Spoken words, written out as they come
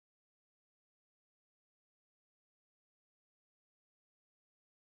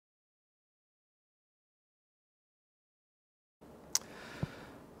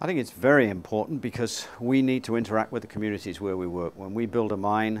I think it's very important because we need to interact with the communities where we work. When we build a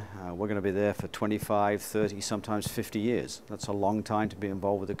mine, we're going to be there for 25, 30, sometimes 50 years. That's a long time to be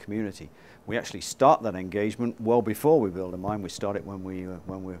involved with the community. We actually start that engagement well before we build a mine. We start it when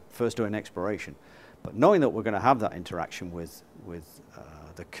we're first doing exploration. But knowing that we're going to have that interaction with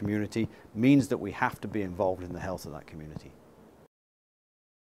the community means that we have to be involved in the health of that community.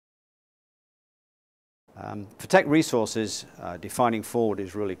 For Teck Resources, defining forward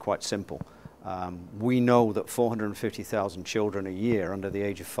is really quite simple. We know that 450,000 children a year under the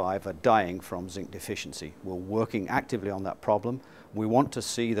age of 5 are dying from zinc deficiency. We're working actively on that problem. We want to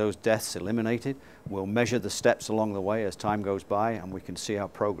see those deaths eliminated. We'll measure the steps along the way as time goes by, and we can see our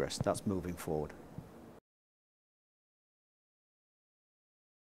progress. That's moving forward.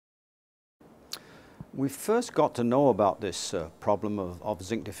 We first got to know about this problem of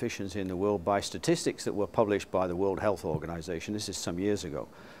zinc deficiency in the world by statistics that were published by the World Health Organization. This is some years ago.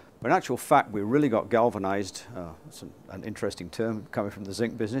 But in actual fact, we really got galvanized, it's an interesting term coming from the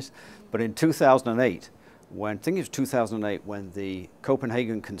zinc business, but in 2008, when the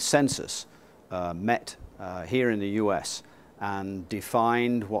Copenhagen Consensus met here in the US and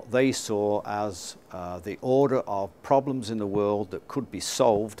defined what they saw as the order of problems in the world that could be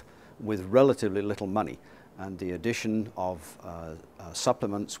solved with relatively little money, and the addition of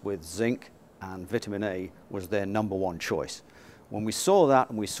supplements with zinc and vitamin A was their #1 choice. When we saw that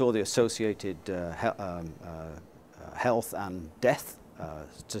and we saw the associated health and death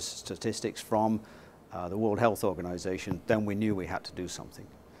statistics from the World Health Organization, then we knew we had to do something.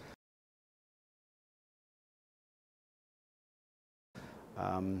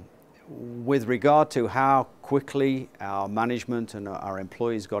 With regard to how quickly our management and our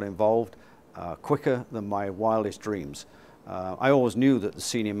employees got involved, quicker than my wildest dreams. I always knew that the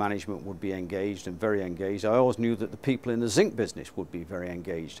senior management would be engaged and very engaged. I always knew that the people in the zinc business would be very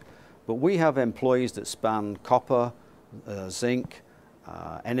engaged. But we have employees that span copper, zinc,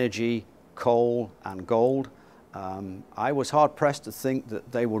 energy, coal and gold. I was hard pressed to think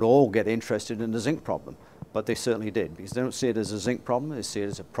that they would all get interested in the zinc problem. But they certainly did, because they don't see it as a zinc problem, they see it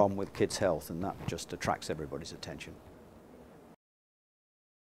as a problem with kids' health, and that just attracts everybody's attention.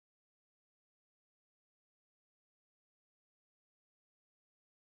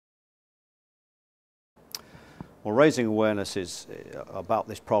 Well, raising awareness about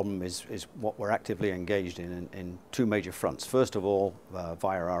this problem is what we're actively engaged in two major fronts. First of all,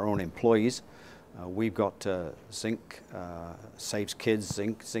 via our own employees. We've got zinc saves kids,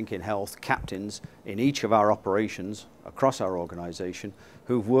 zinc in health captains in each of our operations across our organization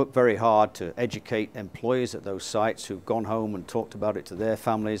who've worked very hard to educate employees at those sites who've gone home and talked about it to their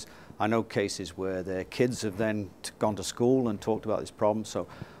families. I know cases where their kids have then gone to school and talked about this problem. So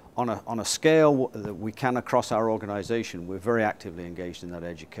on a scale that we can across our organization, we're very actively engaged in that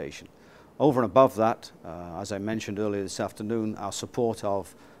education. Over and above that, as I mentioned earlier this afternoon, our support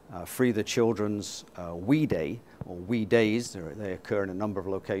of Free the Children's We Day, or We Days, they occur in a number of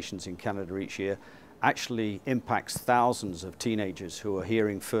locations in Canada each year, actually impacts thousands of teenagers who are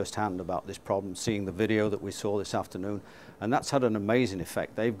hearing firsthand about this problem, seeing the video that we saw this afternoon, and that's had an amazing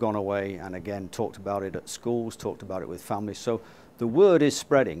effect. They've gone away and again talked about it at schools, talked about it with families, so the word is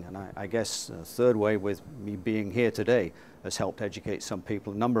spreading, and I guess the third way with me being here today has helped educate some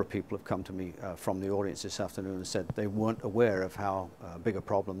people. A number of people have come to me from the audience this afternoon and said they weren't aware of how big a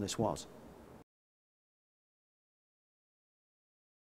problem this was.